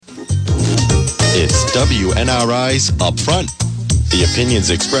WNRI's Upfront. The opinions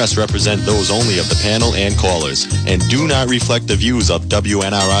expressed represent those only of the panel and callers and do not reflect the views of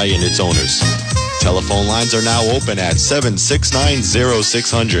WNRI and its owners. Telephone lines are now open at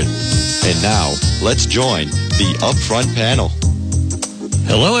 769-0600. And now, let's join the Upfront panel.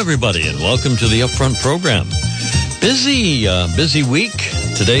 Hello, everybody, and welcome to the Upfront program. Busy week.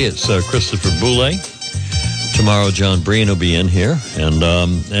 Today it's Christopher Boulay. Tomorrow John Breen will be in here, and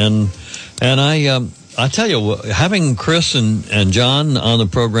I tell you, having Chris and John on the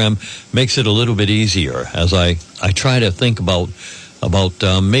program makes it a little bit easier as I try to think about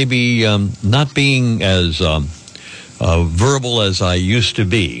maybe not being as verbal as I used to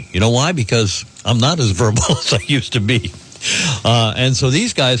be. You know why? Because I'm not as verbal as I used to be. And so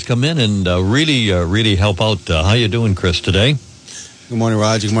these guys come in and really help out. How you doing, Chris, today? Good morning,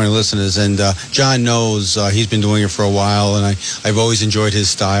 Roger. Good morning, listeners. And John knows he's been doing it for a while, and I've always enjoyed his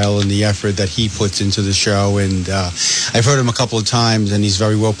style and the effort that he puts into the show. And I've heard him a couple of times, and he's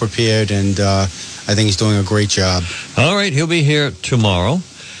very well prepared, and I think he's doing a great job. All right, he'll be here tomorrow.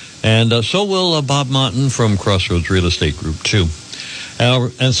 And so will Bob Martin from Crossroads Real Estate Group, too.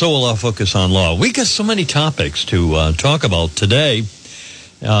 And so will our Focus on Law. We got so many topics to talk about today.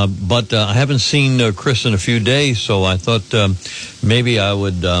 But I haven't seen Chris in a few days, so I thought maybe I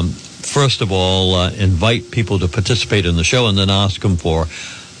would, first of all, invite people to participate in the show and then ask them for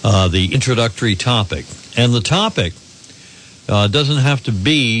the introductory topic. And the topic doesn't have to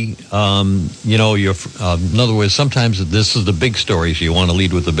be, in other words, sometimes this is the big story, so you want to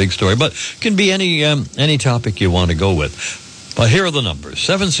lead with the big story, but it can be any topic you want to go with. But here are the numbers,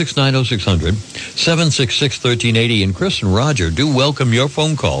 769-0600, 766-1380, and Chris and Roger do welcome your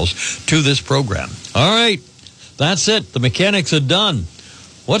phone calls to this program. All right, that's it. The mechanics are done.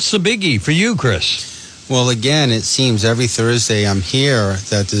 What's the biggie for you, Chris? Well, again, it seems every Thursday I'm here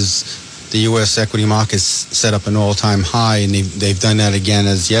that the U.S. equity market's set up an all-time high, and they've done that again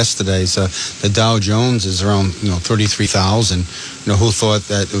as yesterday. So the Dow Jones is around 33,000. Who thought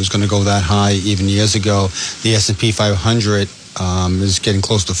that it was going to go that high even years ago? The S&P 500 is getting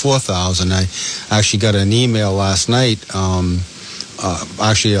close to 4,000. I actually got an email last night,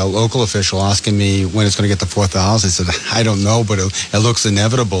 actually a local official asking me when it's going to get to 4,000. I said, I don't know, but it looks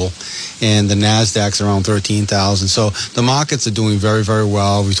inevitable. And the NASDAQ's around 13,000. So the markets are doing very, very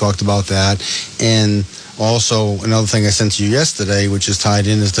well. We talked about that. And also another thing I sent to you yesterday, which is tied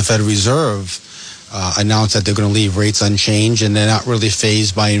in, is the Federal Reserve announced that they're going to leave rates unchanged, and they're not really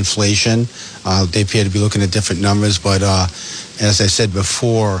fazed by inflation. They appear to be looking at different numbers, but as I said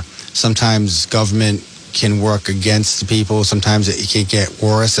before, sometimes government can work against the people. Sometimes it can get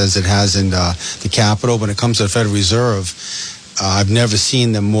worse, as it has in the Capitol. When it comes to the Federal Reserve, I've never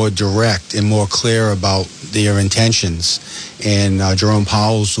seen them more direct and more clear about their intentions. And Jerome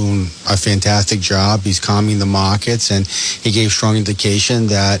Powell's doing a fantastic job. He's calming the markets, and he gave strong indication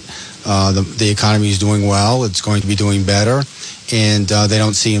that the economy is doing well. It's going to be doing better. And they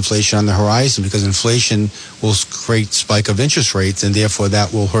don't see inflation on the horizon, because inflation will create spike of interest rates, and therefore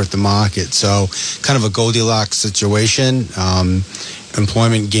that will hurt the market. So kind of a Goldilocks situation.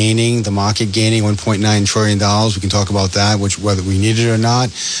 Employment gaining, the market gaining $1.9 trillion. We can talk about that, whether we need it or not.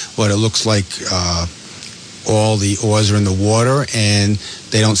 But it looks like all the oars are in the water, and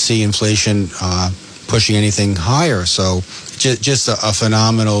they don't see inflation pushing anything higher. So just a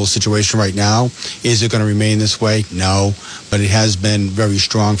phenomenal situation right now. Is it going to remain this way? No, but it has been very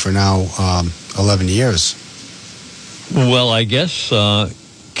strong for now 11 years. Well, I guess,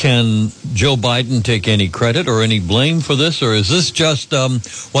 can Joe Biden take any credit or any blame for this? Or is this just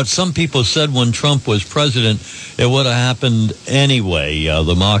what some people said when Trump was president? It would have happened anyway.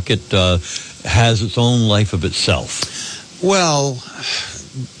 The market has its own life of itself. Well,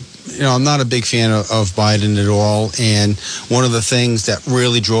 I'm not a big fan of Biden at all. And one of the things that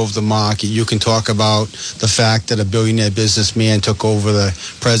really drove the market, you can talk about the fact that a billionaire businessman took over the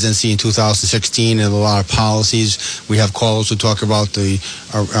presidency in 2016 and a lot of policies. We have callers who talk about the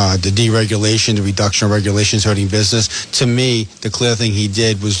deregulation, the reduction of regulations hurting business. To me, the clear thing he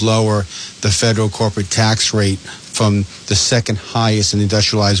did was lower the federal corporate tax rate from the second highest in the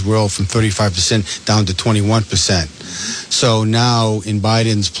industrialized world, from 35% down to 21%. So now in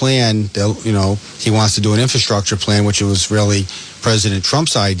Biden's plan, he wants to do an infrastructure plan, which was really President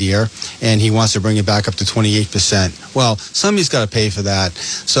Trump's idea, and he wants to bring it back up to 28%. Well, somebody's got to pay for that.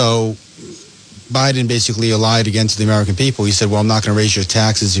 So Biden basically lied again to the American people. He said, well, I'm not going to raise your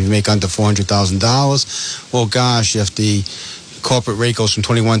taxes if you make under $400,000. Well, gosh, if the corporate rate goes from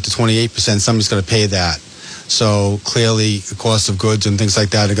 21 to 28%, somebody's going to pay that. So clearly the cost of goods and things like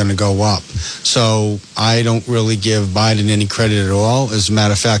that are going to go up. So I don't really give Biden any credit at all. As a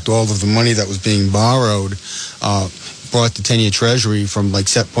matter of fact, all of the money that was being borrowed brought the 10-year Treasury from like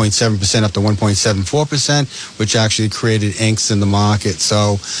 0.7% up to 1.74%, which actually created angst in the market.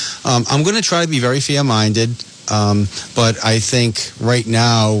 So I'm going to try to be very fair-minded, but I think right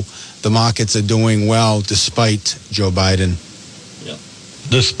now the markets are doing well despite Joe Biden. Yeah.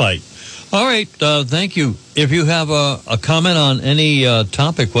 Despite. All right. Thank you. If you have a comment on any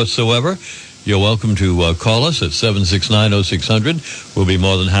topic whatsoever, you're welcome to call us at 769-0600. We'll be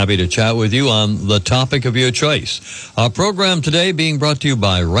more than happy to chat with you on the topic of your choice. Our program today being brought to you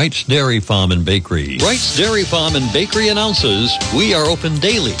by Wright's Dairy Farm and Bakery. Wright's Dairy Farm and Bakery announces we are open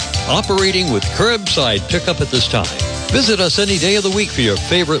daily, operating with curbside pickup at this time. Visit us any day of the week for your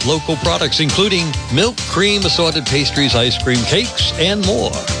favorite local products, including milk, cream, assorted pastries, ice cream, cakes, and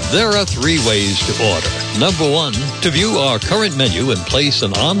more. There are 3 ways to order. Number 1, to view our current menu and place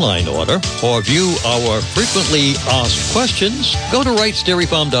an online order, or view our frequently asked questions, go to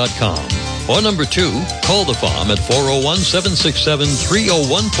wrightsdairyfarm.com. Or number 2, call the farm at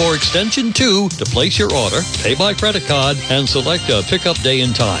 401-767-3014 extension 2 to place your order, pay by credit card, and select a pickup day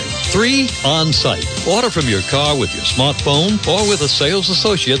and time. 3, on-site. Order from your car with your smartphone or with a sales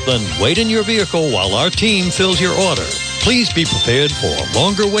associate, then wait in your vehicle while our team fills your order. Please be prepared for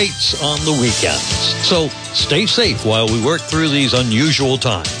longer waits on the weekends. So stay safe while we work through these unusual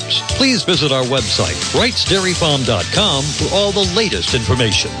times. Please visit our website, wrightsdairyfarm.com, for all the latest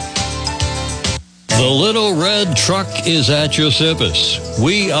information. The Little Red Truck is at your service.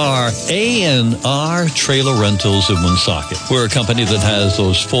 We are A&R Trailer Rentals in Woonsocket. We're a company that has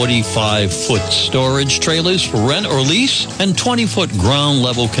those 45-foot storage trailers for rent or lease, and 20-foot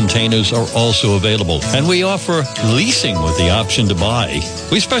ground-level containers are also available. And we offer leasing with the option to buy.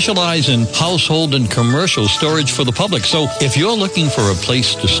 We specialize in household and commercial storage for the public. So if you're looking for a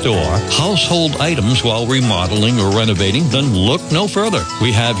place to store household items while remodeling or renovating, then look no further.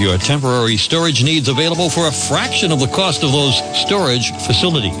 We have your temporary storage needs available for a fraction of the cost of those storage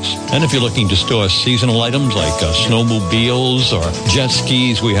facilities. And if you're looking to store seasonal items like snowmobiles or jet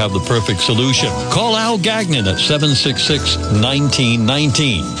skis, we have the perfect solution. Call Al Gagnon at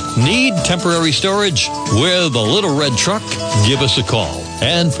 766-1919. Need temporary storage? We're the Little Red Truck. Give us a call.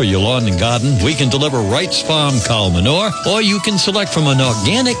 And for your lawn and garden, we can deliver Wright's Farm cow manure, or you can select from an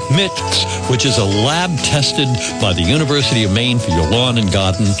organic mix, which is a lab tested by the University of Maine for your lawn and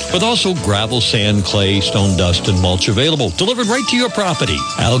garden, with also gravel, sand, clay, stone dust, and mulch available, delivered right to your property.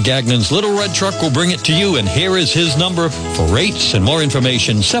 Al Gagnon's Little Red Truck will bring it to you, and here is his number for rates and more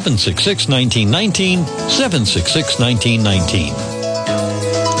information, 766-1919, 766-1919.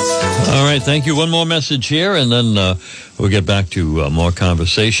 All right, thank you. One more message here, and then we'll get back to more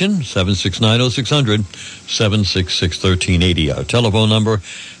conversation. 769-0600, 766-1380, our telephone number.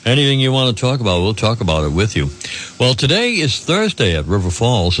 Anything you want to talk about, we'll talk about it with you. Well, today is Thursday at River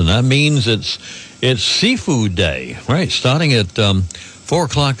Falls, and that means it's Seafood Day, right? Starting at 4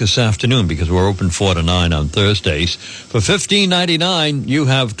 o'clock this afternoon, because we're open 4 to 9 on Thursdays. For $15.99, you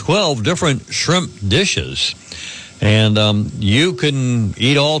have 12 different shrimp dishes. And you can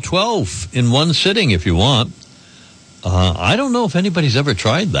eat all 12 in one sitting if you want. I don't know if anybody's ever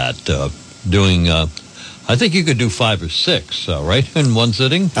tried that, I think you could do 5 or 6, right, in one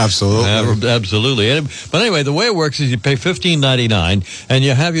sitting? Absolutely. Absolutely. But anyway, the way it works is you pay $15.99, and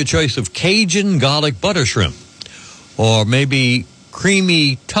you have your choice of Cajun garlic butter shrimp, or maybe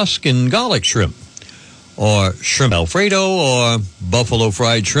creamy Tuscan garlic shrimp, or shrimp Alfredo, or buffalo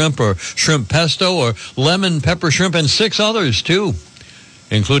fried shrimp, or shrimp pesto, or lemon pepper shrimp, and 6 others, too,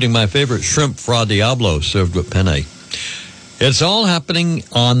 including my favorite shrimp fra diablo served with penne. It's all happening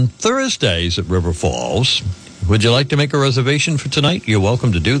on Thursdays at River Falls. Would you like to make a reservation for tonight? You're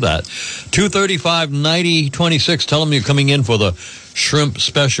welcome to do that. 235-9026. Tell them you're coming in for the shrimp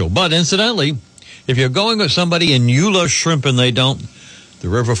special. But incidentally, if you're going with somebody and you love shrimp and they don't, the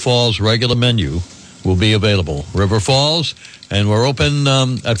River Falls regular menu will be available. River Falls, and we're open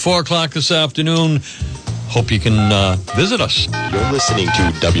at 4 o'clock this afternoon. Hope you can visit us. You're listening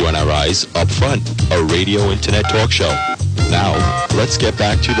to WNRI's Upfront, a radio internet talk show. Now, let's get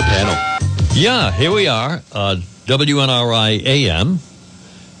back to the panel. Yeah, here we are, WNRI AM,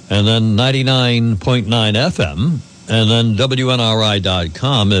 and then 99.9 FM, and then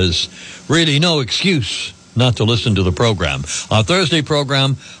WNRI.com is really no excuse not to listen to the program. Our Thursday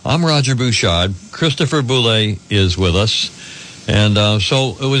program, I'm Roger Bouchard. Christopher Boulay is with us. And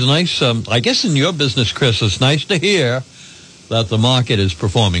so it was nice, I guess in your business, Chris, it's nice to hear that the market is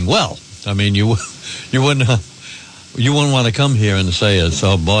performing well. I mean, you wouldn't want to come here and say, it's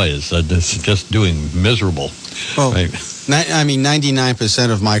just doing miserable. Well, right?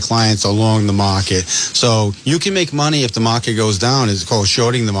 99% of my clients are long the market. So you can make money if the market goes down. It's called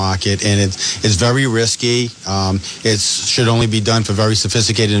shorting the market, and it's very risky. It should only be done for very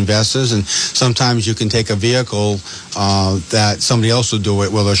sophisticated investors, and sometimes you can take a vehicle that somebody else will do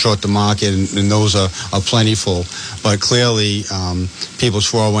it where they'll short the market, and those are plentiful. But clearly, people's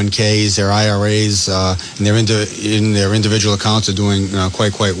 401ks, their IRAs, and in their individual accounts are doing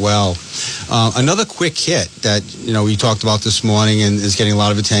quite well. Another quick hit that we talked about this morning and is getting a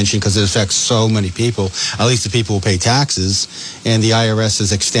lot of attention because it affects so many people, at least the people who pay taxes, and the IRS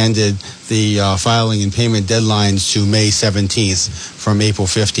has extended the filing and payment deadlines to May 17th from April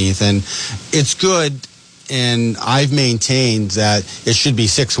 15th, and it's good. And I've maintained that it should be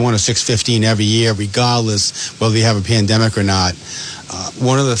 6/1 or 6/15 every year, regardless whether we have a pandemic or not.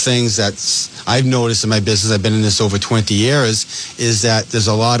 One of the things that I've noticed in my business, I've been in this over 20 years, is that there's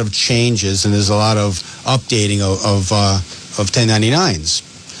a lot of changes and there's a lot of updating of 1099s.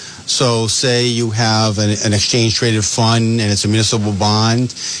 So say you have an exchange-traded fund and it's a municipal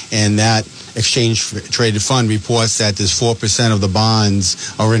bond, and that exchange-traded fund reports that there's 4% of the bonds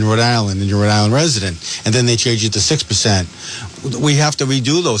are in Rhode Island and you're a Rhode Island resident, and then they change it to 6%. We have to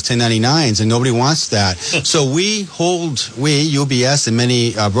redo those 1099s, and nobody wants that. So UBS and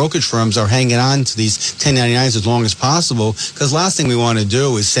many brokerage firms are hanging on to these 1099s as long as possible, because last thing we want to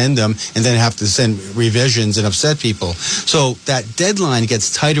do is send them and then have to send revisions and upset people. So that deadline gets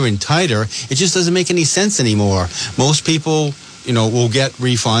tighter and tighter. It just doesn't make any sense anymore. Most people will get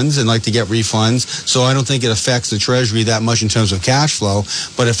refunds and like to get refunds, so I don't think it affects the Treasury that much in terms of cash flow.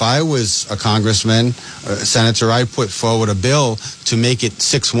 But if I was a congressman, a senator, I'd put forward a bill to make it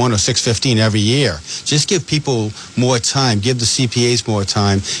 6/1 or 6/15 every year. Just give people more time, give the CPAs more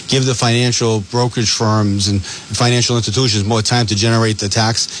time, give the financial brokerage firms and financial institutions more time to generate the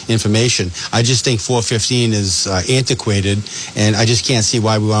tax information. I just think 4/15 is antiquated, and I just can't see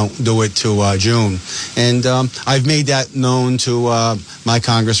why we won't do it to June. And I've made that known to my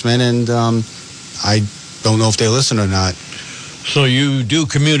congressman, and I don't know if they listen or not. So you do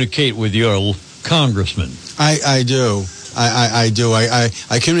communicate with your congressman? I do. I do. I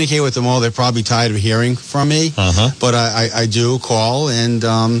communicate with them all. They're probably tired of hearing from me, but I do call, and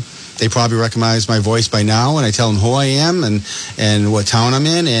they probably recognize my voice by now, and I tell them who I am and what town I'm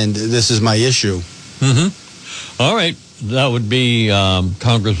in, and this is my issue. All right. That would be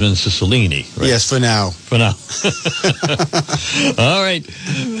Congressman Cicilline, right? Yes, for now. For now. All right.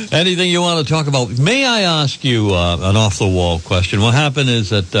 Anything you want to talk about? May I ask you an off-the-wall question? What happened is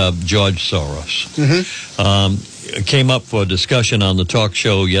that George Soros came up for a discussion on the talk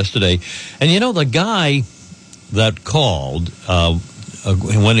show yesterday. And, the guy that called,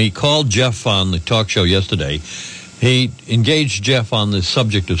 when he called Jeff on the talk show yesterday, he engaged Jeff on the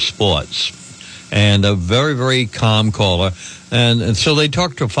subject of sports. And a very, very calm caller. And so they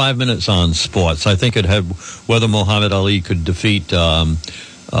talked for 5 minutes on sports. I think it had whether Muhammad Ali could defeat the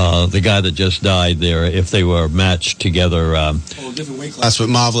guy that just died there if they were matched together. Different weight class with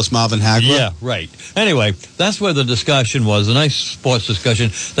Marvelous Marvin Hagler. Yeah, right. Anyway, that's where the discussion was, a nice sports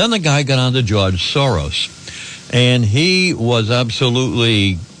discussion. Then the guy got on to George Soros. And he was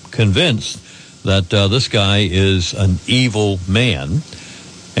absolutely convinced that this guy is an evil man.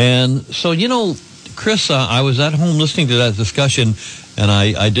 And so, Chris, I was at home listening to that discussion, and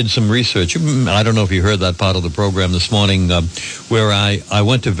I did some research. I don't know if you heard that part of the program this morning, where I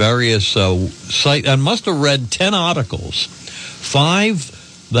went to various sites and must have read 10 articles, 5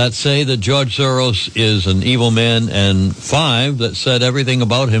 that say that George Soros is an evil man, and 5 that said everything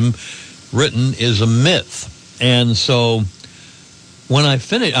about him written is a myth. And so when I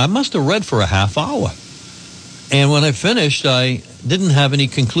finished, I must have read for a half hour. And when I finished, I didn't have any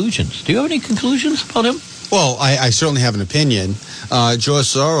conclusions. Do you have any conclusions about him? Well, I certainly have an opinion. George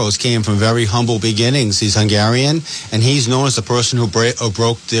Soros came from very humble beginnings. He's Hungarian, and he's known as the person who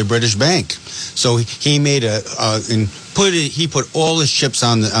broke the British Bank. So he made he put all his chips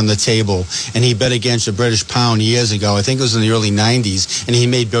on the table, and he bet against the British pound years ago. I think it was in the early 90s, and he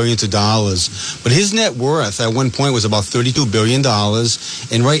made billions of dollars. But his net worth at one point was about $32 billion,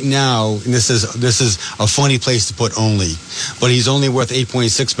 and right now, and this is a funny place to put only, but he's only worth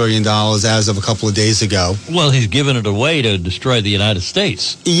 $8.6 billion as of a couple of days ago. Well, he's given it away to destroy the United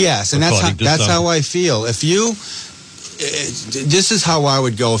States. Yes, and that's how I feel. This is how I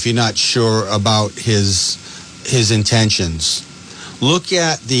would go if you're not sure about his intentions. Look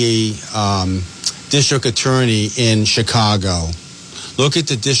at the district attorney in Chicago. Look at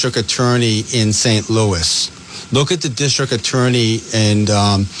the district attorney in St. Louis. Look at the district attorney in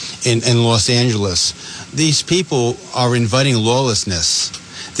Los Angeles. These people are inviting lawlessness.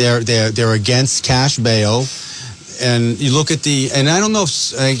 They're against cash bail. and you look at and I don't know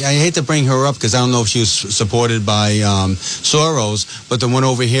if, I hate to bring her up because I don't know if she was supported by Soros, but the one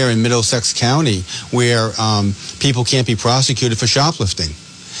over here in Middlesex County where people can't be prosecuted for shoplifting.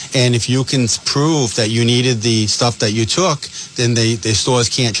 And if you can prove that you needed the stuff that you took, then the stores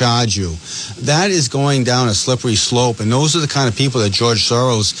can't charge you. That is going down a slippery slope, and those are the kind of people that George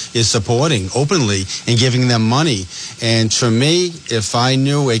Soros is supporting openly and giving them money. And for me, if I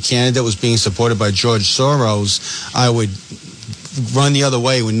knew a candidate was being supported by George Soros, I would run the other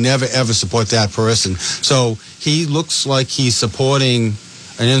way, would never, ever support that person. So he looks like he's supporting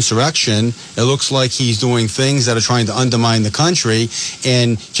an insurrection. It looks like he's doing things that are trying to undermine the country,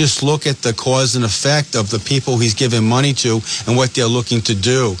 and just look at the cause and effect of the people he's giving money to and what they're looking to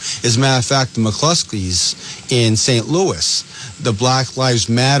do. As a matter of fact, the McCluskeys in St. Louis, the Black Lives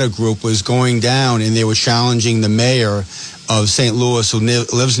Matter group was going down and they were challenging the mayor of St. Louis who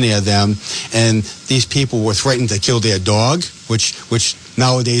lives near them, and these people were threatened to kill their dog, which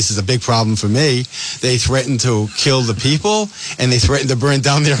nowadays is a big problem for me. They threatened to kill the people, and they threatened to burn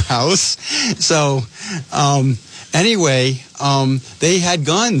down their house. So anyway, they had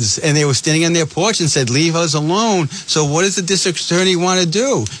guns, and they were standing on their porch and said, "Leave us alone." So what does the district attorney want to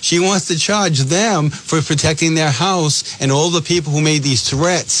do? She wants to charge them for protecting their house, and all the people who made these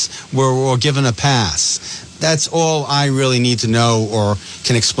threats were given a pass. That's all I really need to know or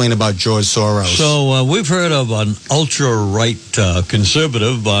can explain about George Soros. So we've heard of an ultra-right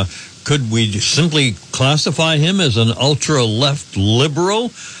conservative. Could we simply classify him as an ultra-left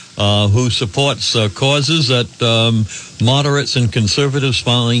liberal who supports causes that moderates and conservatives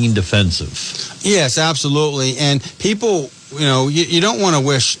find defensive? Yes, absolutely. And people, you don't want to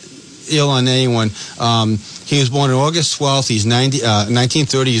wish ill on anyone. He was born on August 12th. He's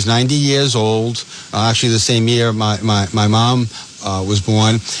 1930. He's 90 years old. Actually, the same year my mom was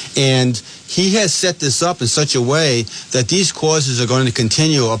born. And he has set this up in such a way that these causes are going to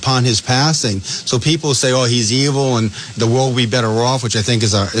continue upon his passing. So people say, "Oh, he's evil and the world will be better off," which I think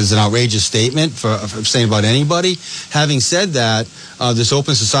is an outrageous statement for saying about anybody. Having said that, this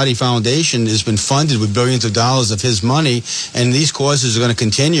Open Society Foundation has been funded with billions of dollars of his money, and these causes are going to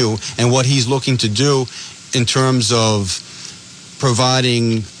continue. And what he's looking to do in terms of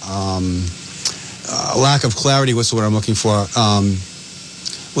providing lack of clarity, what's the word I'm looking for? I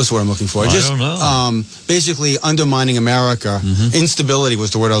don't know. Basically undermining America. Mm-hmm. Instability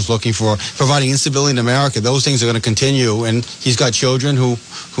was the word I was looking for. Providing instability in America. Those things are going to continue, and he's got children who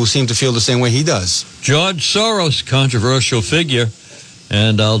seem to feel the same way he does. George Soros, controversial figure,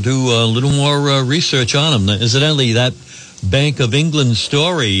 and I'll do a little more research on him. Incidentally, that Bank of England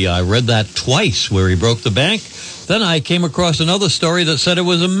story, I read that twice, where he broke the bank. Then I came across another story that said it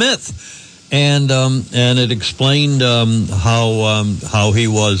was a myth. And it explained how he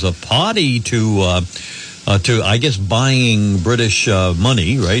was a party to I guess buying British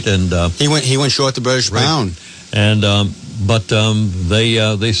money, right? And he went short the British pound. And but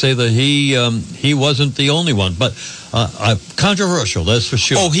they say that he wasn't the only one, but controversial, that's for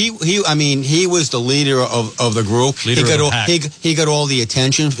sure. Oh, he was the leader of the group. He got all the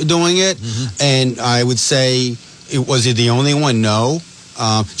attention for doing it, mm-hmm. And I would say, was he the only one? No.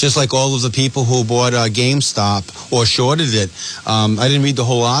 Just like all of the people who bought GameStop or shorted it. I didn't read the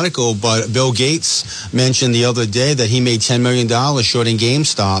whole article, but Bill Gates mentioned the other day that he made $10 million shorting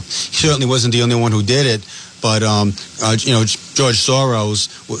GameStop. He certainly wasn't the only one who did it, but George Soros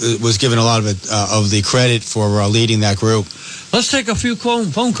was given a lot of it, of the credit for leading that group. Let's take a few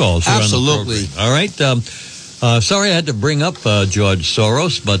phone calls. Absolutely. All right. Sorry I had to bring up George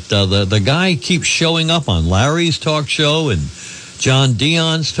Soros, but the guy keeps showing up on Larry's talk show and John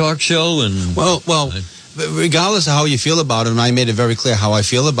Dion's talk show, and well, regardless of how you feel about him, I made it very clear how I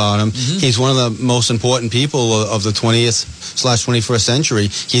feel about him. Mm-hmm. He's one of the most important people of the 20th/21st century.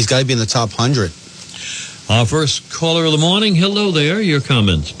 He's got to be in the top 100. Our first caller of the morning. Hello there. Your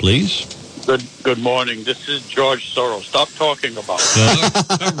comments, please. Good morning. This is George Soros. Stop talking about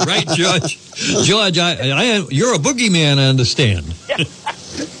it. All right, George. George, you're a boogeyman, I understand.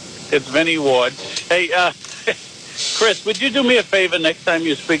 It's Vinnie Ward. Hey, Chris, would you do me a favor next time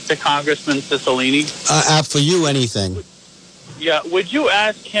you speak to Congressman Cicilline? For you, anything. Yeah, would you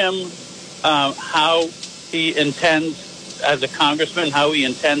ask him how he intends, as a congressman, how he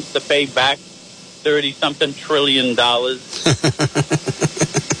intends to pay back $30-something trillion?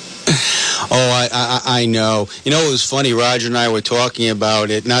 Oh, I know. You know, it was funny. Roger and I were talking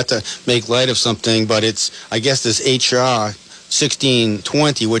about it, not to make light of something, but it's, I guess, this HR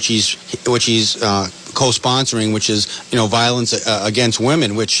 1620, which he's co-sponsoring, which is, violence against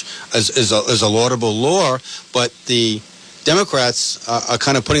women, which is a laudable law. But the Democrats are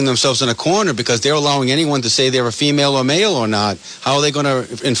kind of putting themselves in a corner because they're allowing anyone to say they're a female or male or not. How are they going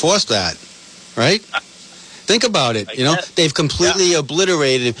to enforce that? Right? Think about it. They've completely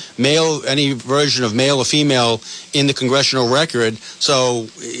obliterated any version of male or female in the congressional record, so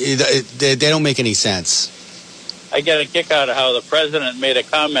they don't make any sense. I get a kick out of how the president made a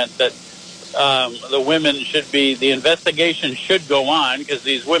comment that the women the investigation should go on because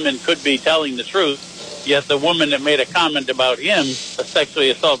these women could be telling the truth. Yet the woman that made a comment about him sexually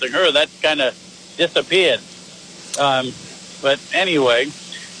assaulting her, that kind of disappeared. But anyway,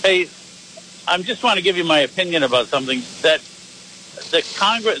 hey, I just want to give you my opinion about something that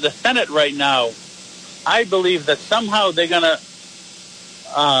the Senate right now, I believe that somehow they're going to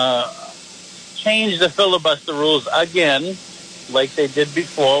change the filibuster rules again, like they did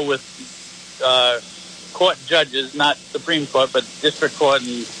before with court judges, not Supreme Court, but district court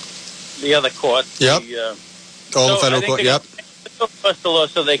and the other court. Yep. The federal court, yep. The filibuster law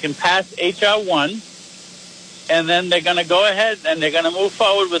so they can pass H.R. 1, and then they're going to go ahead and they're going to move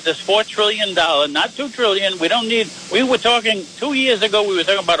forward with this $4 trillion, not $2 trillion. We were talking 2 years ago, we were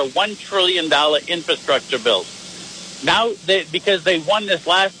talking about a $1 trillion infrastructure bill. Now, because they won this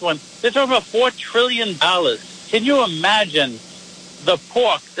last one, they're talking about $4 trillion. Can you imagine the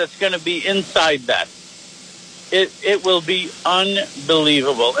pork that's going to be inside that? It will be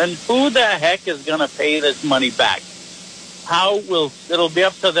unbelievable. And who the heck is going to pay this money back? It'll be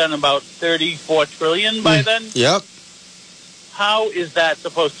up to then about $34 trillion by then? Yep. How is that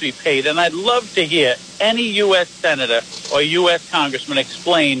supposed to be paid? And I'd love to hear any U.S. senator or U.S. congressman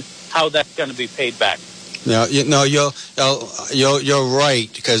explain how that's going to be paid back. No, you're right,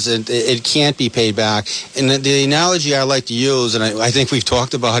 because it can't be paid back. And the analogy I like to use, and I think we've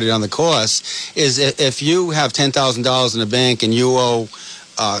talked about it on the course, is if you have $10,000 in the bank and you owe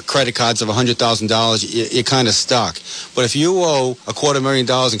credit cards of $100,000, you're kind of stuck. But if you owe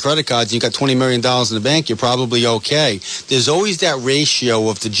 $250,000 in credit cards and you've got $20 million in the bank, you're probably okay. There's always that ratio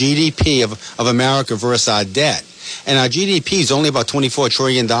of the GDP of America versus our debt. And our GDP is only about $24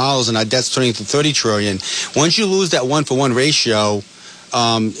 trillion, and our debt's turning to $30 trillion. Once you lose that 1-for-1 ratio,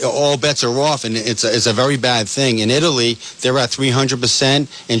 all bets are off, and it's a very bad thing. In Italy, they're at 300%.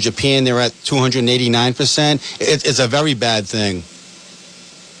 In Japan, they're at 289%. It's a very bad thing.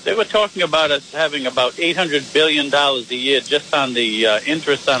 They were talking about us having about $800 billion a year just on the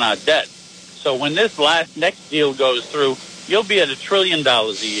interest on our debt. So when this next deal goes through, you'll be at $1 trillion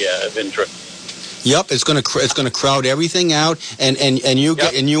a year of interest. Yep, it's going to crowd everything out, and you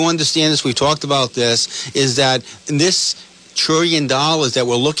Yep. and you understand this. We've talked about this. Is that this $1 trillion that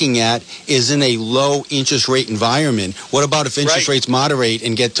we're looking at is in a low interest rate environment? What about if interest rates moderate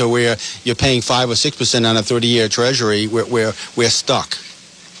and get to where you're paying 5 or 6% on a 30-year Treasury? We're stuck.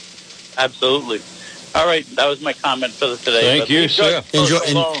 Absolutely. All right, that was my comment for today. Thank you, sir.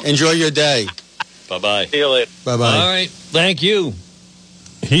 Enjoy your day. Bye-bye. See you later. Bye-bye. All right, thank you.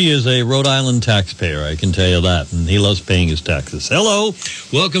 He is a Rhode Island taxpayer, I can tell you that, and he loves paying his taxes. Hello,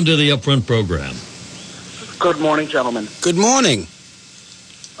 welcome to the Upfront program. Good morning, gentlemen. Good morning.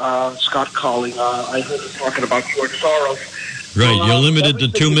 Scott calling. I heard you talking about George Soros. Right, you're limited to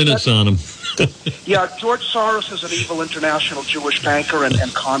 2 minutes on him. Yeah, George Soros is an evil international Jewish banker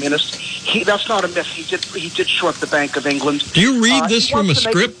and communist. That's not a myth. He did short the Bank of England. Do you read this from a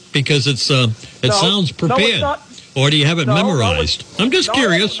script? Because it sounds prepared. Or do you have it memorized? I'm just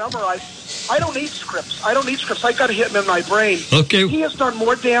curious. I don't need scripts. I got to hit him in my brain. Okay. He has done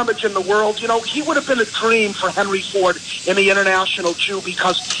more damage in the world. You know, he would have been a dream for Henry Ford in the International Jew,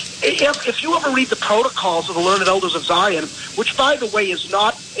 because if you ever read the protocols of the Learned Elders of Zion, which, by the way, is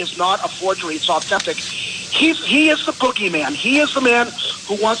not a forgery, it's authentic, he is the boogeyman. He is the man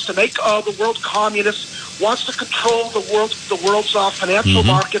who wants to make the world communist, wants to control the world's financial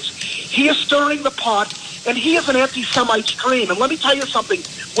markets. He is stirring the pot. And he is an anti-Semite's dream. And let me tell you something.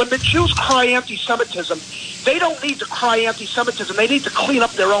 When the Jews cry anti-Semitism, they don't need to cry anti-Semitism. They need to clean up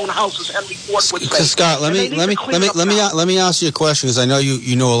their own house, as Henry Ford would say. Scott, let me ask you a question, because I know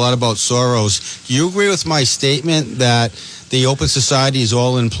you know a lot about Soros. Do you agree with my statement that the Open Society is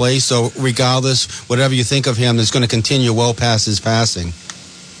all in place? So regardless, whatever you think of him, is going to continue well past his passing.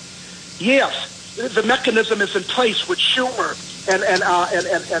 Yes, the mechanism is in place with Schumer and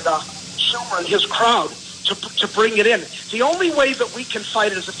Schumer and his crowd to bring it in. The only way that we can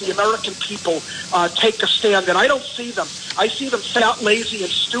fight it is if the American people take a stand, and I don't see them. I see them fat, lazy,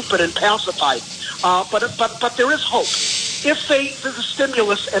 and stupid and pacified. But there is hope. If there's a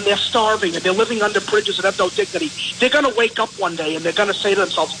stimulus and they're starving and they're living under bridges and have no dignity, they're going to wake up one day and they're going to say to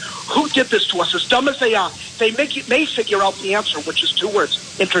themselves, who did this to us? As dumb as they are, they may figure out the answer, which is 2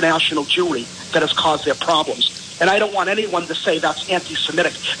 words: international Jewry, that has caused their problems. And I don't want anyone to say that's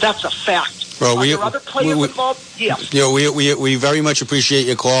anti-Semitic. That's a fact. Well, Are there other players involved? Yes. We very much appreciate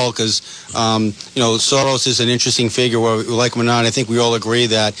your call because, Soros is an interesting figure, whether we like him or not. I think we all agree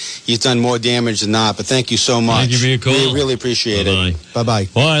that he's done more damage than not. But thank you so much. Thank you for your call. We really appreciate it. Bye-bye.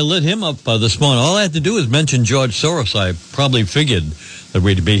 Well, I lit him up this morning. All I had to do is mention George Soros. I probably figured that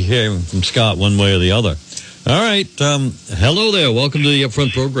we'd be hearing from Scott one way or the other. All right. Hello there. Welcome to the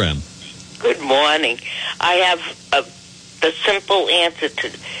Upfront program. Good morning. I have the simple answer to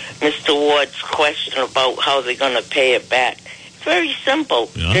Mr. Ward's question about how they're going to pay it back. It's very simple.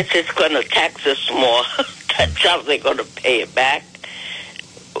 Yeah. Since it's going to tax us more, that's how they're going to pay it back.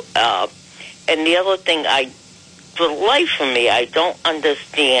 And the other thing, for the life of me, I don't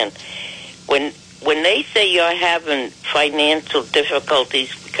understand. When they say you're having financial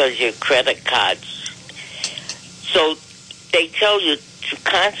difficulties because your credit cards, so they tell you to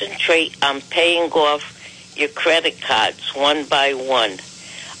concentrate on paying off your credit cards one by one.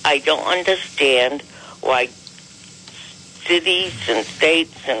 I don't understand why cities and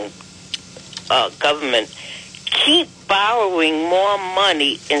states and government keep borrowing more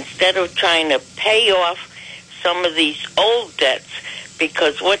money instead of trying to pay off some of these old debts,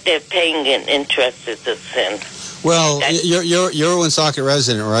 because what they're paying in interest is a sin. Well, you're a Woonsocket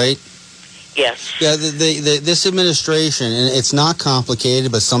resident, right? Yes. Yeah, this administration, and it's not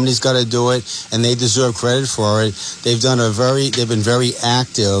complicated, but somebody's got to do it, and they deserve credit for it. They've been very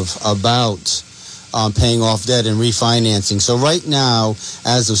active about paying off debt and refinancing. So right now,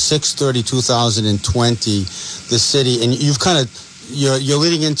 as of 6/30/2020, the city, and you've kind of, you're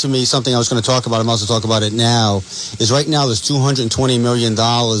leading into me something I was going to talk about. I'm also talking about it now. Is right now there's $220 million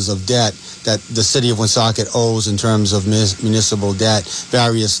of debt that the city of Woonsocket owes in terms of municipal debt,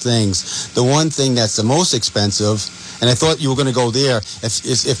 various things. The one thing that's the most expensive, and I thought you were going to go there,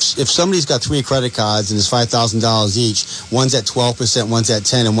 if somebody's got 3 credit cards and it's $5,000 each, one's at 12%, one's at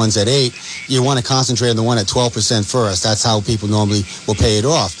 10%, and one's at 8%, you want to concentrate on the one at 12% first. That's how people normally will pay it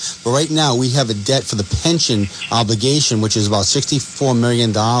off. But right now we have a debt for the pension obligation, which is about $64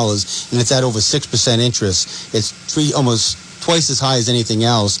 million, and it's at over 6% interest. It's almost twice as high as anything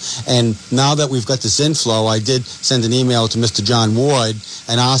else. And now that we've got this inflow, I did send an email to Mr. John Ward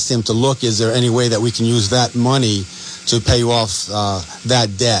and asked him to look, is there any way that we can use that money to pay off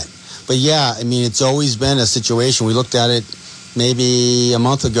that debt? But yeah, I mean, it's always been a situation. We looked at it maybe a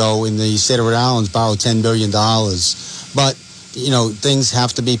month ago in the state of Rhode Island's borrowed $10 billion. But, things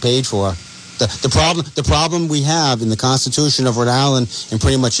have to be paid for. The problem we have in the Constitution of Rhode Island and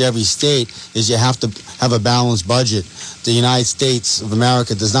pretty much every state is you have to have a balanced budget. The United States of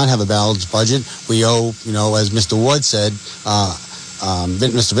America does not have a balanced budget. We owe, as Mr. Ward said,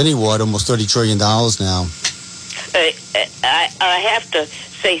 Mr. Vinnie Ward, almost $30 trillion now. I have to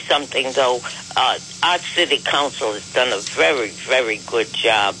say something, though. Our city council has done a very, very good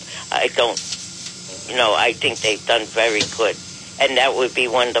job. I think they've done very good. And that would be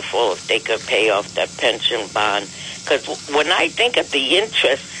wonderful if they could pay off that pension bond. Because when I think of the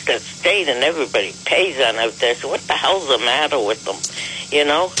interest that state and everybody pays on out there, so what the hell's the matter with them?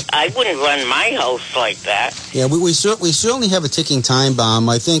 I wouldn't run my house like that. Yeah, we certainly have a ticking time bomb.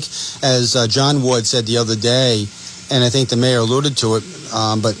 I think, as John Ward said the other day, and I think the mayor alluded to it,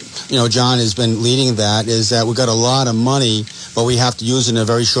 but John has been leading that, is that we've got a lot of money, but we have to use it in a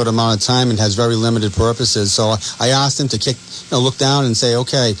very short amount of time and has very limited purposes. So I asked him to look down and say,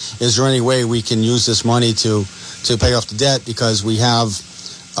 okay, is there any way we can use this money to pay off the debt? Because we have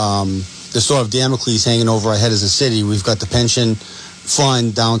the sword of Damocles hanging over our head as a city. We've got the pension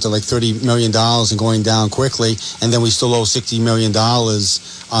fund down to like $30 million and going down quickly, and then we still owe $60 million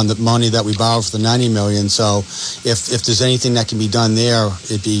on the money that we borrowed for the $90 million. So if there's anything that can be done there,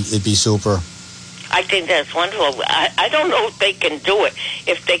 it'd be super. I think that's wonderful. I don't know if they can do it.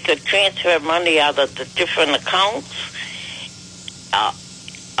 If they could transfer money out of the different accounts,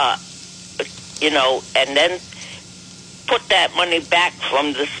 and then put that money back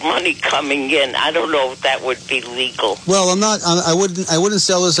from this money coming in. I don't know if that would be legal. Well, I wouldn't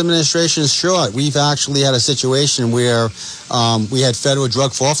sell this administration short. We've actually had a situation where we had federal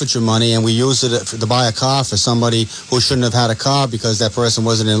drug forfeiture money, and we used it to buy a car for somebody who shouldn't have had a car because that person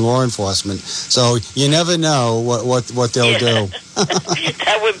wasn't in law enforcement. So you never know what they'll do.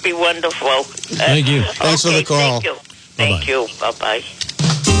 That would be wonderful. Thank you. Thanks for the call. Thank you. Bye-bye.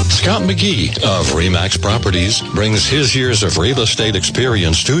 Scott McGee of RE/MAX Properties brings his years of real estate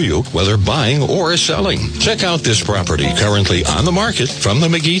experience to you, whether buying or selling. Check out this property currently on the market from the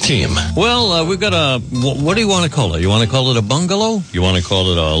McGee team. Well, we've got what do you want to call it? You want to call it a bungalow? You want to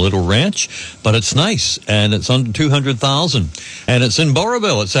call it a little ranch? But it's nice, and it's under $200,000. And it's in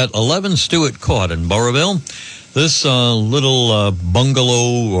Burrillville. It's at 11 Stewart Court in Burrillville. This little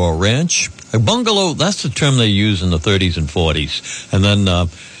bungalow or ranch. A bungalow, that's the term they used in the 30s and 40s. And then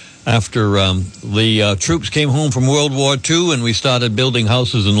after the troops came home from World War II and we started building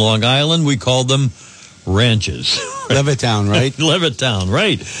houses in Long Island, we called them ranches. Levittown, right? Levittown,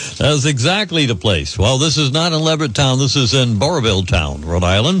 right. That's exactly the place. Well, this is not in Levittown. This is in Burrillville Town, Rhode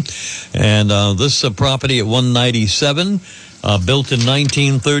Island. And this property at 197, built in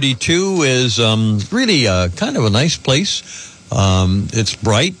 1932, is really kind of a nice place. It's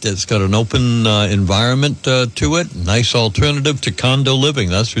bright. It's got an open environment to it. Nice alternative to condo living,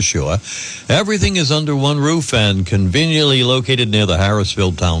 that's for sure. Everything is under one roof and conveniently located near the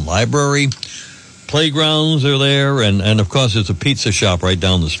Harrisville Town Library. Playgrounds are there, and of course, there's a pizza shop right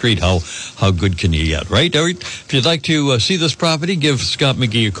down the street. How good can you get, right? If you'd like to see this property, give Scott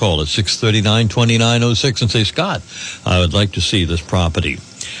McGee a call at 639-2906 and say, Scott, I would like to see this property.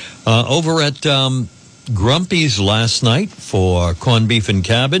 Over at Grumpy's last night for corned beef and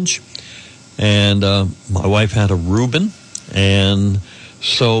cabbage, and my wife had a Reuben, and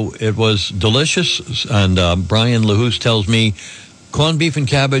so it was delicious. And Brian LaHouse tells me corned beef and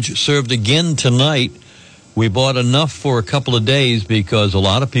cabbage served again tonight. We bought enough for a couple of days because a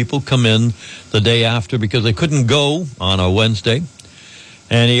lot of people come in the day after because they couldn't go on a Wednesday.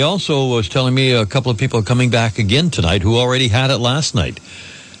 And he also was telling me a couple of people are coming back again tonight who already had it last night.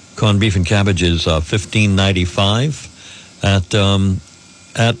 Corned beef and cabbage is $15.95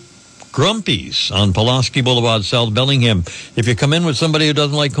 at Grumpy's on Pulaski Boulevard, South Bellingham. If you come in with somebody who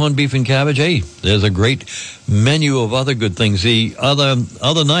doesn't like corned beef and cabbage, hey, there's a great menu of other good things. The other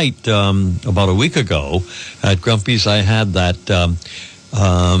night, about a week ago, at Grumpy's, I had that.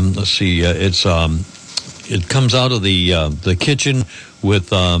 Let's see, it comes out of the kitchen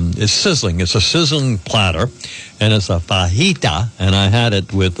with it's sizzling. It's a sizzling platter, and it's a fajita, and I had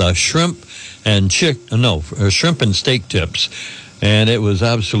it with shrimp and shrimp and steak tips. And it was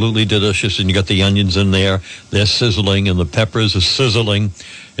absolutely delicious. And you got the onions in there. They're sizzling, and the peppers are sizzling.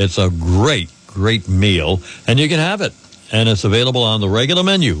 It's a great, great meal. And you can have it. And it's available on the regular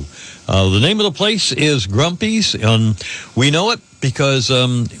menu. The name of the place is Grumpy's. We know it because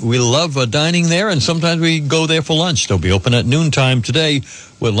we love dining there, and sometimes we go there for lunch. They'll be open at noontime today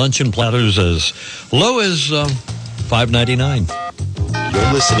with luncheon platters as low as $5.99.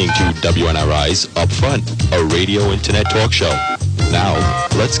 You're listening to WNRI's Upfront, a radio internet talk show. Now,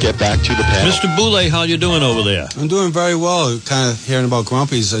 let's get back to the panel. Mr. Boulay, how you doing over there? I'm doing very well. Kind of hearing about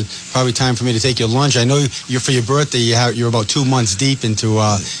Grumpy's. Probably time for me to take your lunch. I know for your birthday, you're about 2 months deep into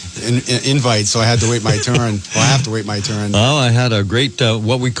invite, so I had to wait my turn. I have to wait my turn. Oh, I had a great,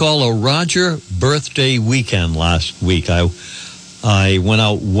 what we call a Roger birthday weekend last week. I went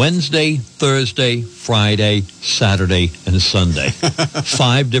out Wednesday, Thursday, Friday, Saturday, and Sunday.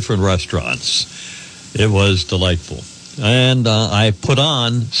 5 different restaurants. It was delightful. And I put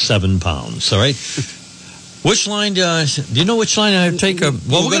on 7 pounds, all right? Which line, do you know which line I take? Well,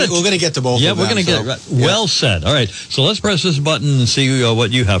 we're going to get to both of them. Yeah, we're going to get it. Right. Yeah. Well said. All right, so let's press this button and see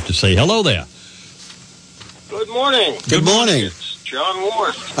what you have to say. Hello there. Good morning. Good morning. It's John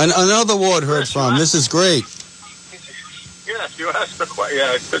Ward. Another Ward heard from. This is great. Yes, you asked the question.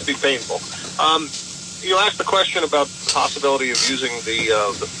 Yeah, it could be painful. You asked the question about the possibility of using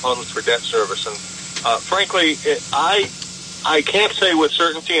the funds for debt service, and frankly, I can't say with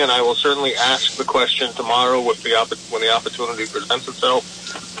certainty, and I will certainly ask the question tomorrow when the opportunity presents itself.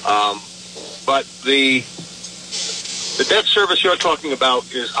 But the debt service you're talking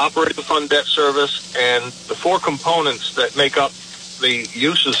about is operating fund debt service, and the 4 components that make up the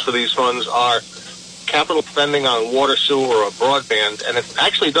uses for these funds are capital spending on water, sewer, or broadband, and it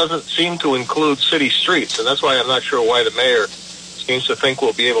actually doesn't seem to include city streets, and that's why I'm not sure why the mayor seems to think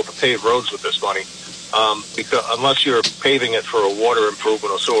we'll be able to pave roads with this money. Because unless you're paving it for a water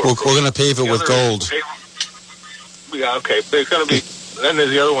improvement or sewer, we're going to pave it with gold. Yeah, okay. It's going to be. Then there's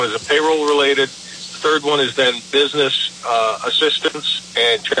the other one is a payroll related. Third one is then business assistance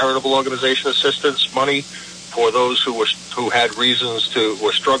and charitable organization assistance money for those who had reasons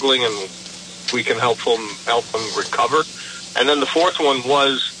were struggling, and we can help them recover. And then the fourth one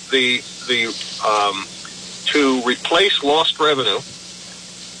was to replace lost revenue.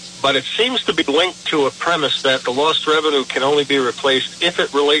 But it seems to be linked to a premise that the lost revenue can only be replaced if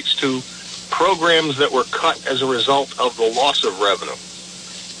it relates to programs that were cut as a result of the loss of revenue.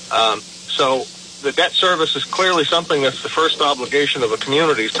 So the debt service is clearly something that's the first obligation of a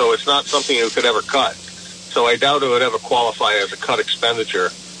community, so it's not something you could ever cut. So I doubt it would ever qualify as a cut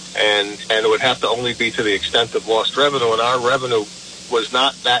expenditure, and it would have to only be to the extent of lost revenue, and our revenue was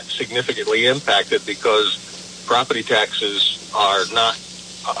not that significantly impacted because property taxes are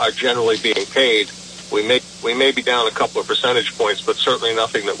generally being paid, we may be down a couple of percentage points, but certainly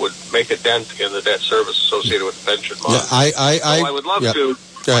nothing that would make a dent in the debt service associated with the pension money. Yeah, I would love to.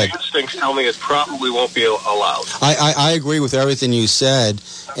 My instincts tell me it probably won't be allowed. I agree with everything you said.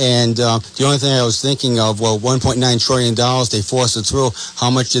 And the only thing I was thinking of, well, $1.9 trillion, they forced it through.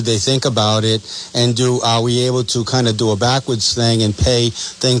 How much did they think about it? And are we able to kind of do a backwards thing and pay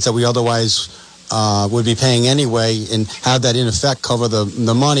things that we otherwise would be paying anyway and have that in effect cover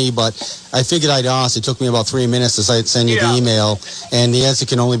the money? But I figured I'd ask. It took me about 3 minutes to send you the email, and the answer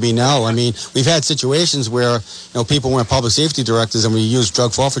can only be no. I mean, we've had situations where people weren't public safety directors and we used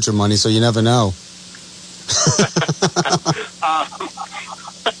drug forfeiture money, so you never know.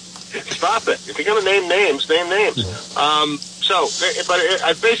 Stop it! If you're going to name names, name names.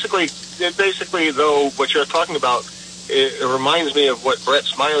 Basically, though, what you're talking about, it reminds me of what Brett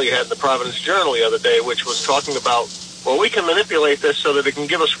Smiley had in the Providence Journal the other day, which was talking about, well, we can manipulate this so that it can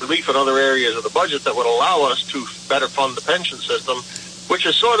give us relief in other areas of the budget that would allow us to better fund the pension system, which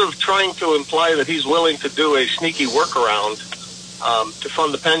is sort of trying to imply that he's willing to do a sneaky workaround to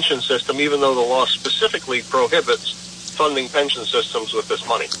fund the pension system, even though the law specifically prohibits funding pension systems with this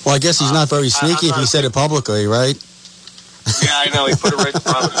money. Well, I guess he's not very sneaky if he said it publicly, right? Yeah, I know. He put it right in the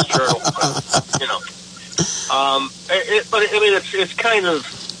Providence Journal. But, it's kind of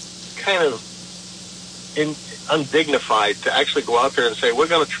undignified to actually go out there and say, we're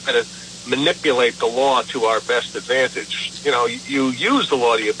going to try to manipulate the law to our best advantage. You use the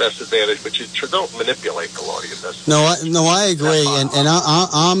law to your best advantage, but you don't manipulate the law to your best advantage. No, I agree, and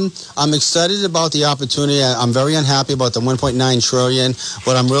I'm excited about the opportunity. I'm very unhappy about the $1.9 trillion,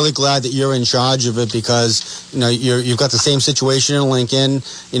 but I'm really glad that you're in charge of it because you've got the same situation in Lincoln.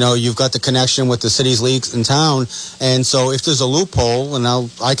 You've got the connection with the city's leagues in town, and so if there's a loophole, and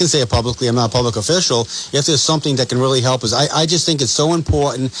I can say it publicly, I'm not a public official. If there's something that can really help us, I just think it's so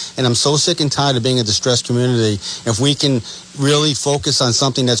important, and I'm so sick and tired of being a distressed community. If we can really focus on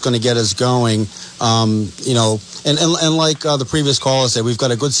something that's going to get us going, and like the previous caller said, we've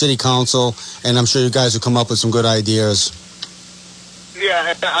got a good city council, and I'm sure you guys will come up with some good ideas.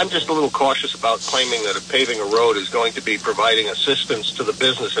 Yeah, I'm just a little cautious about claiming that paving a road is going to be providing assistance to the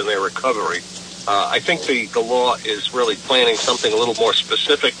business in their recovery. I think the law is really planning something a little more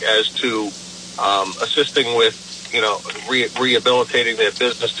specific as to assisting with rehabilitating their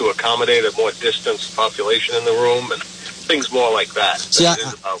business to accommodate a more distanced population in the room and things more like that. The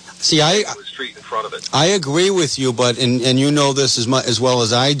street in front of it. I agree with you, but and you know this as well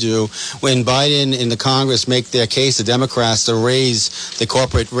as I do. When Biden and the Congress make their case, the Democrats, to raise the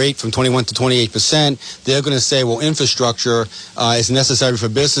corporate rate from 21 to 28%, they're going to say, well, infrastructure is necessary for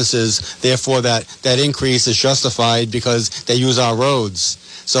businesses, therefore that increase is justified because they use our roads.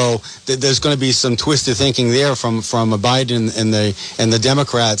 So there's going to be some twisted thinking there from Biden and the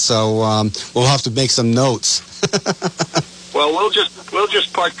Democrats. So we'll have to make some notes. Well, we'll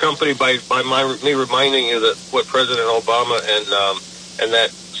just part company by me reminding you that what President Obama and that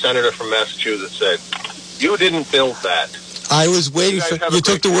senator from Massachusetts said. You didn't build that. I was waiting for you.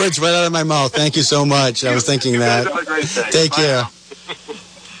 Took the words right out of my mouth. Thank you so much. I was thinking that. Have a great day. Take care.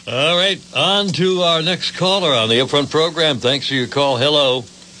 All right, on to our next caller on the Upfront program. Thanks for your call. Hello.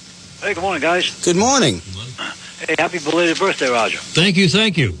 Hey, good morning, guys. Good morning. Hey, happy belated birthday, Roger. Thank you.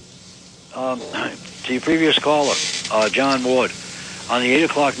 To your previous caller, John Ward, on the 8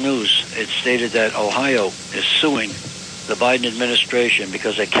 o'clock news, it stated that Ohio is suing the Biden administration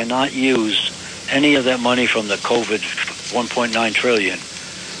because they cannot use any of that money from the COVID $1.9 trillion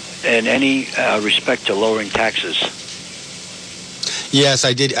in any respect to lowering taxes. Yes,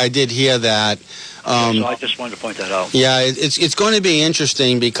 I did hear that. So I just wanted to point that out. Yeah, it's going to be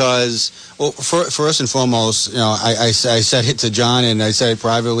interesting because, well, first and foremost, I said it to John and I said it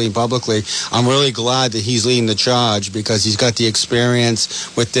privately and publicly. I'm really glad that he's leading the charge because he's got the experience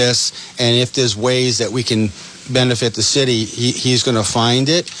with this, and if there's ways that we can benefit the city, he's going to find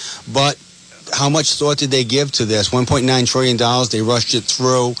it. But how much thought did they give to this? $1.9 trillion, they rushed it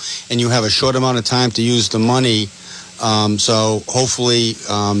through, and you have a short amount of time to use the money. So hopefully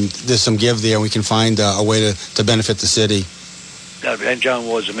there's some give there and we can find a way to benefit the city. And John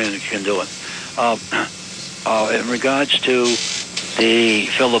Ward's the man who can do it. In regards to the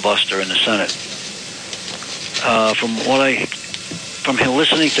filibuster in the Senate, from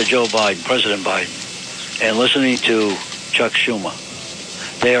listening to Joe Biden, President Biden, and listening to Chuck Schumer,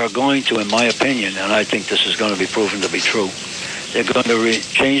 they are going to, in my opinion, and I think this is going to be proven to be true, they're going to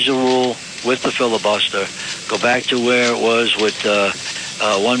change the rule with the filibuster, go back to where it was with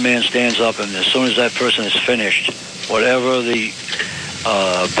one man stands up, and as soon as that person is finished, whatever the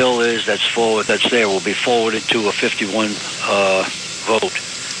bill is that's there will be forwarded to a 51 vote.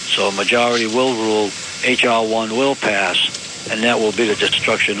 So a majority will rule, H.R. 1 will pass, and that will be the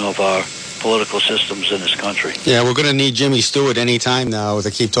destruction of our political systems in this country. Yeah, we're going to need Jimmy Stewart any time now.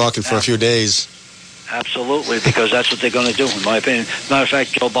 They keep talking for a few days. Absolutely, because that's what they're going to do, in my opinion. Matter of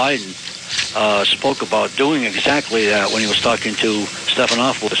fact, Joe Biden spoke about doing exactly that when he was talking to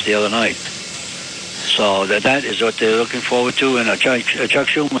Stephanopoulos the other night. So that is what they're looking forward to, and Chuck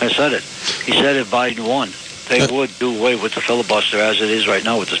Schumer has said it. He said if Biden won, they would do away with the filibuster as it is right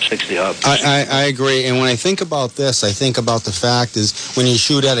now with the 60 hub. I agree, and when I think about this, I think about the fact is when you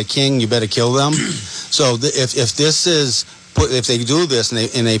shoot at a king, you better kill them. So if this is if they do this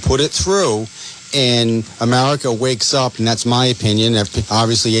and they put it through, and America wakes up, and that's my opinion.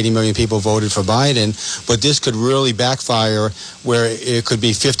 Obviously, 80 million people voted for Biden, but this could really backfire where it could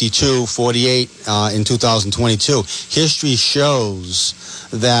be 52-48 in 2022. History shows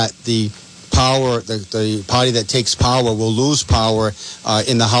that the party that takes power will lose power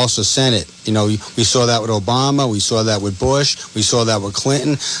in the House or Senate. You know, we saw that with Obama, we saw that with Bush, we saw that with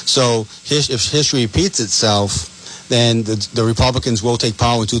Clinton. So if history repeats itself, then the Republicans will take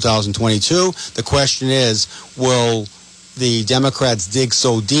power in 2022. The question is, will the Democrats dig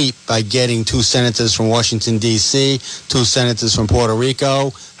so deep by getting 2 senators from Washington, D.C., 2 senators from Puerto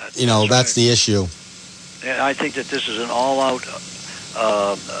Rico? You know, that's the issue. And I think that this is an all-out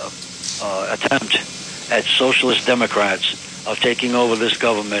attempt at socialist Democrats of taking over this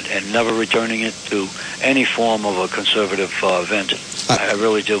government and never returning it to any form of a conservative event. I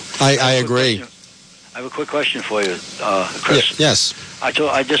really do. I agree. I have a quick question for you, Chris. Yes.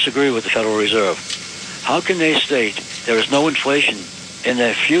 I disagree with the Federal Reserve. How can they state there is no inflation in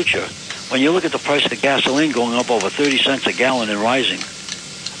their future when you look at the price of gasoline going up over 30 cents a gallon and rising?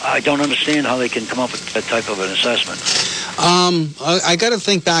 I don't understand how they can come up with that type of an assessment. I got to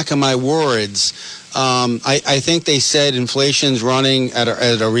think back on my words. I think they said inflation's running at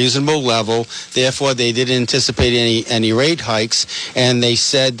a reasonable level. Therefore, they didn't anticipate any rate hikes, and they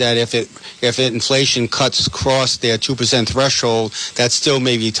said that if inflation cuts across their 2% threshold, that still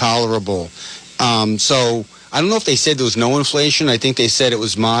may be tolerable. So I don't know if they said there was no inflation. I think they said it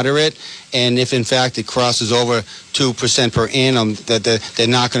was moderate, and if in fact it crosses over 2% per annum, that they're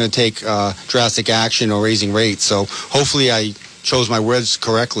not going to take drastic action or raising rates. So hopefully I chose my words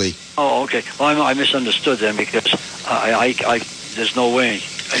correctly. Oh, okay. Well, I misunderstood then because there's no way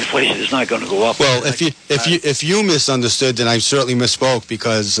inflation is not going to go up. Well, if you misunderstood, then I certainly misspoke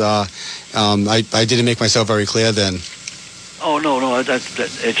because I didn't make myself very clear then. Oh no,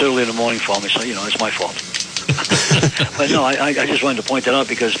 it's early in the morning for me, so it's my fault. But no, I just wanted to point that out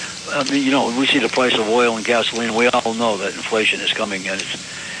because we see the price of oil and gasoline. We all know that inflation is coming, and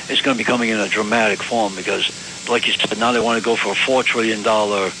it's going to be coming in a dramatic form because, like you said, now they want to go for a $4 trillion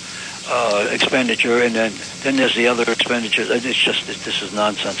expenditure, and then there's the other expenditures. This is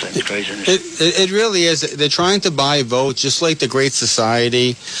nonsense and it's craziness. It really is. They're trying to buy votes, just like the Great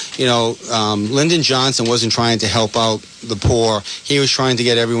Society. Lyndon Johnson wasn't trying to help out the poor. He was trying to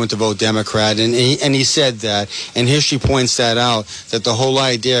get everyone to vote Democrat, and he said that. And history points that out, that the whole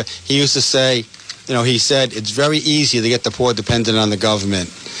idea, he used to say, he said it's very easy to get the poor dependent on the government.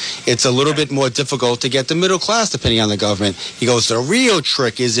 It's a little bit more difficult to get the middle class depending on the government. He goes, the real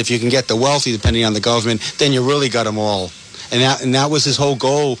trick is if you can get the wealthy depending on the government, then you really got them all. And that was his whole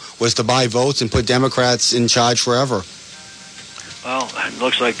goal, was to buy votes and put Democrats in charge forever. Well, it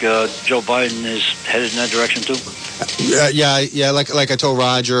looks like Joe Biden is headed in that direction too. Yeah. Like I told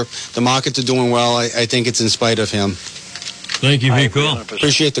Roger, the markets are doing well. I think it's in spite of him. Thank you for your call.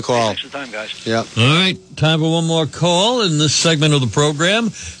 Appreciate the call. Thanks for the time, guys. Yeah. All right. Time for one more call in this segment of the program.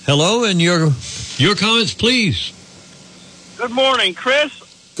 Hello, and your comments, please. Good morning, Chris.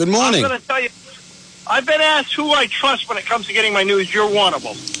 Good morning. I'm going to tell you, I've been asked who I trust when it comes to getting my news. You're one of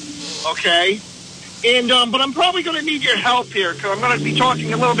them. Okay? And but I'm probably going to need your help here because I'm going to be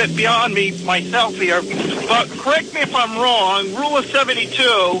talking a little bit beyond myself here. But correct me if I'm wrong. Rule of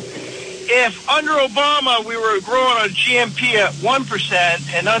 72. If under Obama we were growing our GNP at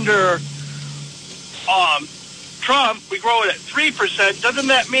 1% and under Trump we grow it at 3%, doesn't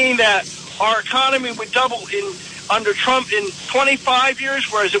that mean that our economy would double under Trump in 25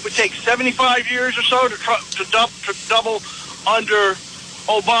 years, whereas it would take 75 years or so to double under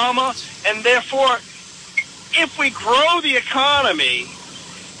Obama? And therefore, if we grow the economy,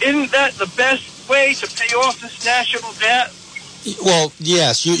 isn't that the best way to pay off this national debt? Well,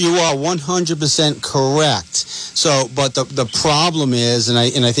 yes, you are 100% correct. So, but the problem is, and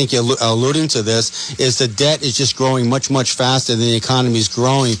I think you're alluding to this, is the debt is just growing much, much faster than the economy is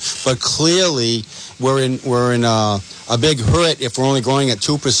growing. But clearly, we're in a big hurt if we're only growing at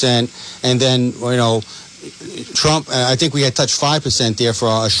 2%, and then Trump, I think we had touched 5% there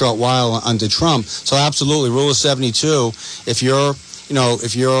for a short while under Trump. So absolutely, rule of 72. If you're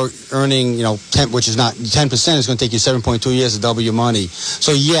earning, 10, which is not 10%, is going to take you 7.2 years to double your money.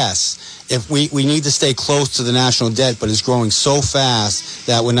 So yes, if we need to stay close to the national debt, but it's growing so fast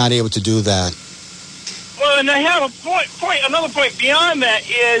that we're not able to do that. Well, and I have another point beyond that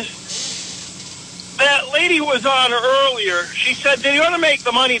is that lady who was on earlier. She said they ought to make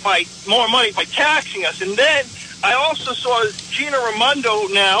the more money by taxing us. And then I also saw Gina Raimondo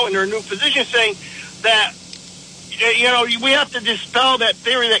now in her new position saying that we have to dispel that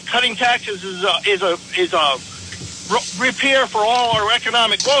theory that cutting taxes is a repair for all our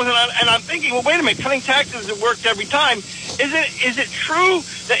economic woes. And I'm thinking, well, wait a minute, cutting taxes has worked every time. Is it true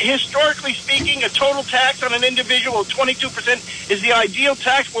that historically speaking, a total tax on an individual of 22% is the ideal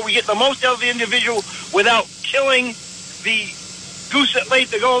tax where we get the most out of the individual without killing the goose that laid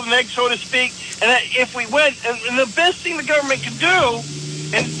the golden egg, so to speak? And that if we went, and the best thing the government can do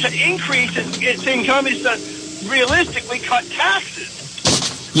and to increase its income is to realistically cut taxes.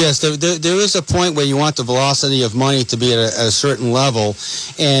 Yes, there is a point where you want the velocity of money to be at a certain level.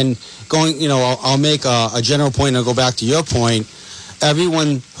 And I'll make a general point and I'll go back to your point.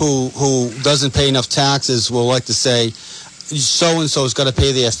 Everyone who doesn't pay enough taxes will like to say, so-and-so has got to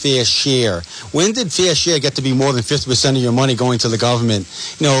pay their fair share. When did fair share get to be more than 50% of your money going to the government?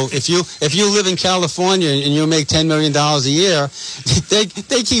 If you live in California and you make $10 million a year, they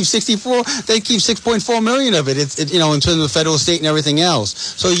keep $6.4 million of it. It's in terms of federal, state, and everything else.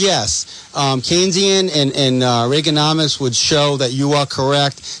 So yes, Keynesian and Reaganomics would show that you are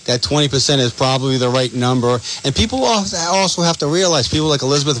correct, that 20% is probably the right number. And people also have to realize, people like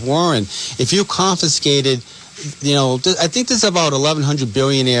Elizabeth Warren, if you confiscated, I think there's about 1,100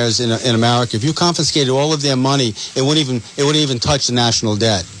 billionaires in America. If you confiscated all of their money, it wouldn't even touch the national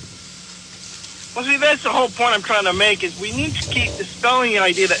debt. Well, see, that's the whole point I'm trying to make, is we need to keep dispelling the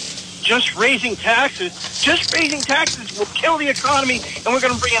idea that just raising taxes will kill the economy and we're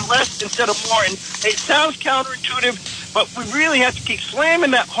going to bring in less instead of more. And it sounds counterintuitive, but we really have to keep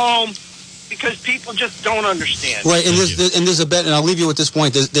slamming that home because people just don't understand. Right, and there's a bet, and I'll leave you with this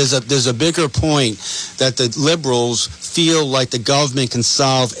point. There's a bigger point that the liberals feel like the government can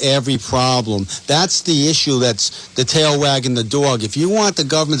solve every problem. That's the issue. That's the tail wagging the dog. If you want the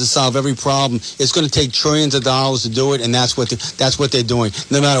government to solve every problem, it's going to take trillions of dollars to do it, and that's what they're doing.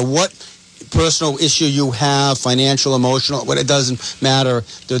 No matter what personal issue you have, financial, emotional, what, it doesn't matter.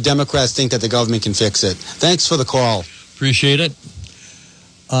 The Democrats think that the government can fix it. Thanks for the call. Appreciate it.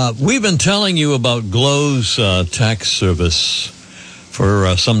 We've been telling you about Glow's tax service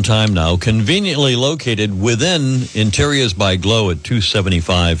for some time now, conveniently located within Interiors by Glow at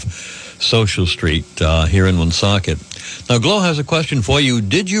 275 Social Street here in Woonsocket. Now, Glow has a question for you.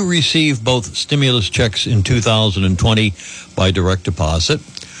 Did you receive both stimulus checks in 2020 by direct deposit?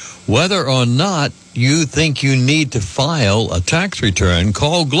 Whether or not you think you need to file a tax return,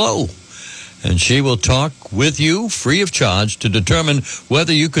 call Glow, and she will talk with you free of charge to determine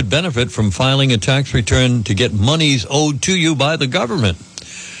whether you could benefit from filing a tax return to get monies owed to you by the government.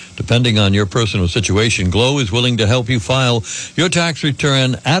 Depending on your personal situation, Glow is willing to help you file your tax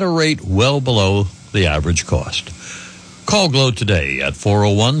return at a rate well below the average cost. Call Glow today at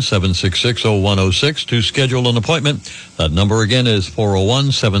 401-766-0106 to schedule an appointment. That number again is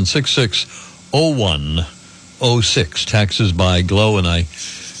 401-766-0106. Taxes by Glow, and I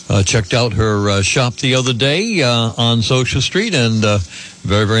checked out her shop the other day on Social Street, and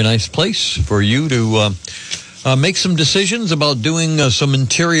very, very nice place for you to make some decisions about doing some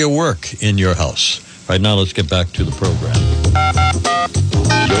interior work in your house. Right now, let's get back to the program.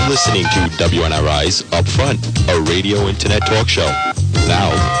 You're listening to WNRI's Upfront, a radio internet talk show.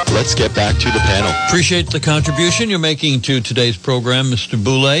 Now, let's get back to the panel. Appreciate the contribution you're making to today's program, Mr.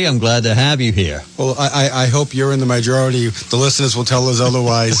 Boulay. I'm glad to have you here. Well, I hope you're in the majority. The listeners will tell us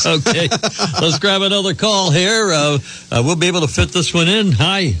otherwise. Okay. Let's grab another call here. We'll be able to fit this one in.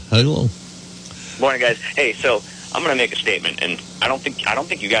 Hi. Hello. Morning, guys. Hey, so I'm going to make a statement, and I don't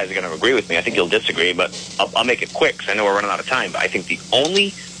think you guys are going to agree with me. I think you'll disagree, but I'll make it quick because I know we're running out of time. But I think the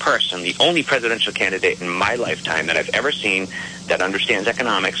only presidential candidate in my lifetime that I've ever seen that understands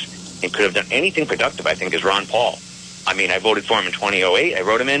economics and could have done anything productive, I think, is Ron Paul. I mean, I voted for him in 2008. I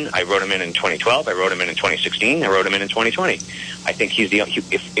wrote him in. I wrote him in 2012. I wrote him in 2016. I wrote him in 2020. I think he's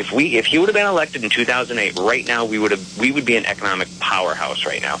if he would have been elected in 2008, right now we would be an economic powerhouse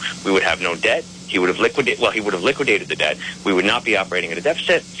right now. We would have no debt. He would have liquidated the debt. We would not be operating at a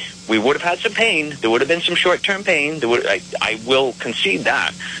deficit. We would have had some pain. There would have been some short-term pain. I will concede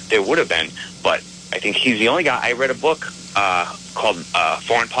that there would have been, but I think he's the only guy. I read a book called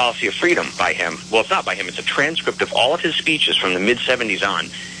Foreign Policy of Freedom by him. Well, it's not by him. It's a transcript of all of his speeches from the mid-'70s on.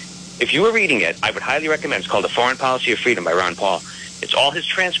 If you were reading it, I would highly recommend. It's called The Foreign Policy of Freedom by Ron Paul. It's all his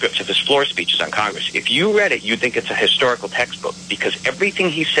transcripts of his floor speeches on Congress. If you read it, you'd think it's a historical textbook because everything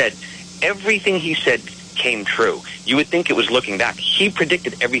he said came true. You would think it was looking back. He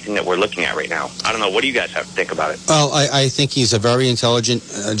predicted everything that we're looking at right now. I don't know. What do you guys have to think about it? Well, I think he's a very intelligent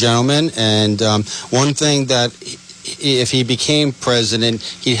gentleman, and one thing that if he became president,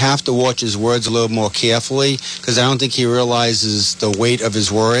 he'd have to watch his words a little more carefully because I don't think he realizes the weight of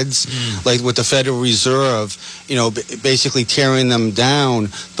his words. Like with the Federal Reserve, basically tearing them down.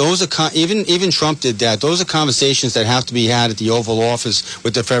 Those are even Trump did that. Those are conversations that have to be had at the Oval Office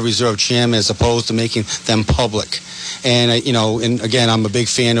with the Federal Reserve Chairman as opposed to making them public. And and again, I'm a big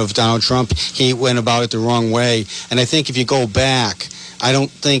fan of Donald Trump. He went about it the wrong way, and I think if you go back, I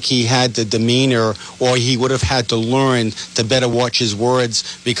don't think he had the demeanor, or he would have had to learn to better watch his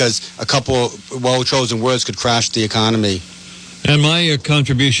words because a couple of well-chosen words could crash the economy. And my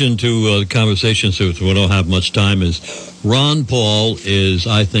contribution to the conversation, since we don't have much time, is Ron Paul is,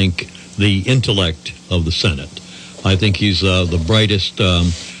 I think, the intellect of the Senate. I think he's the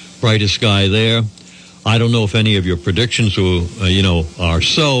brightest guy there. I don't know if any of your predictions are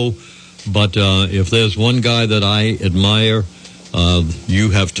so, but if there's one guy that I admire,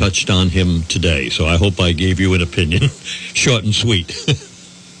 you have touched on him today, so I hope I gave you an opinion, short and sweet.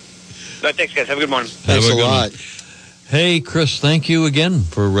 Thanks, guys. Have a good morning. Thanks a lot. Hey, Chris, thank you again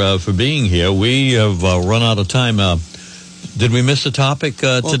for being here. We have run out of time. Did we miss a topic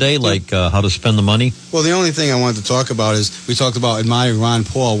today, like how to spend the money? Well, the only thing I wanted to talk about is we talked about admiring Ron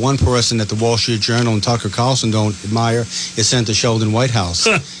Paul. One person that the Wall Street Journal and Tucker Carlson don't admire is Senator Sheldon Whitehouse.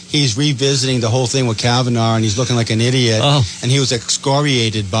 He's revisiting the whole thing with Kavanaugh, and he's looking like an idiot. And he was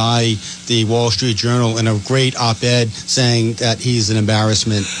excoriated by the Wall Street Journal in a great op-ed saying that he's an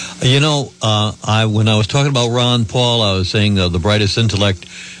embarrassment. When I was talking about Ron Paul, I was saying the brightest intellect,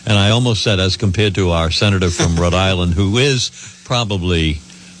 and I almost said as compared to our senator from Rhode Island, who is probably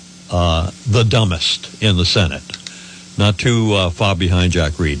the dumbest in the Senate. Not too far behind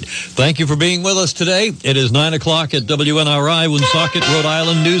Jack Reed. Thank you for being with us today. It is 9 o'clock at WNRI. Woonsocket, Rhode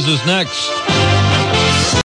Island. News is next.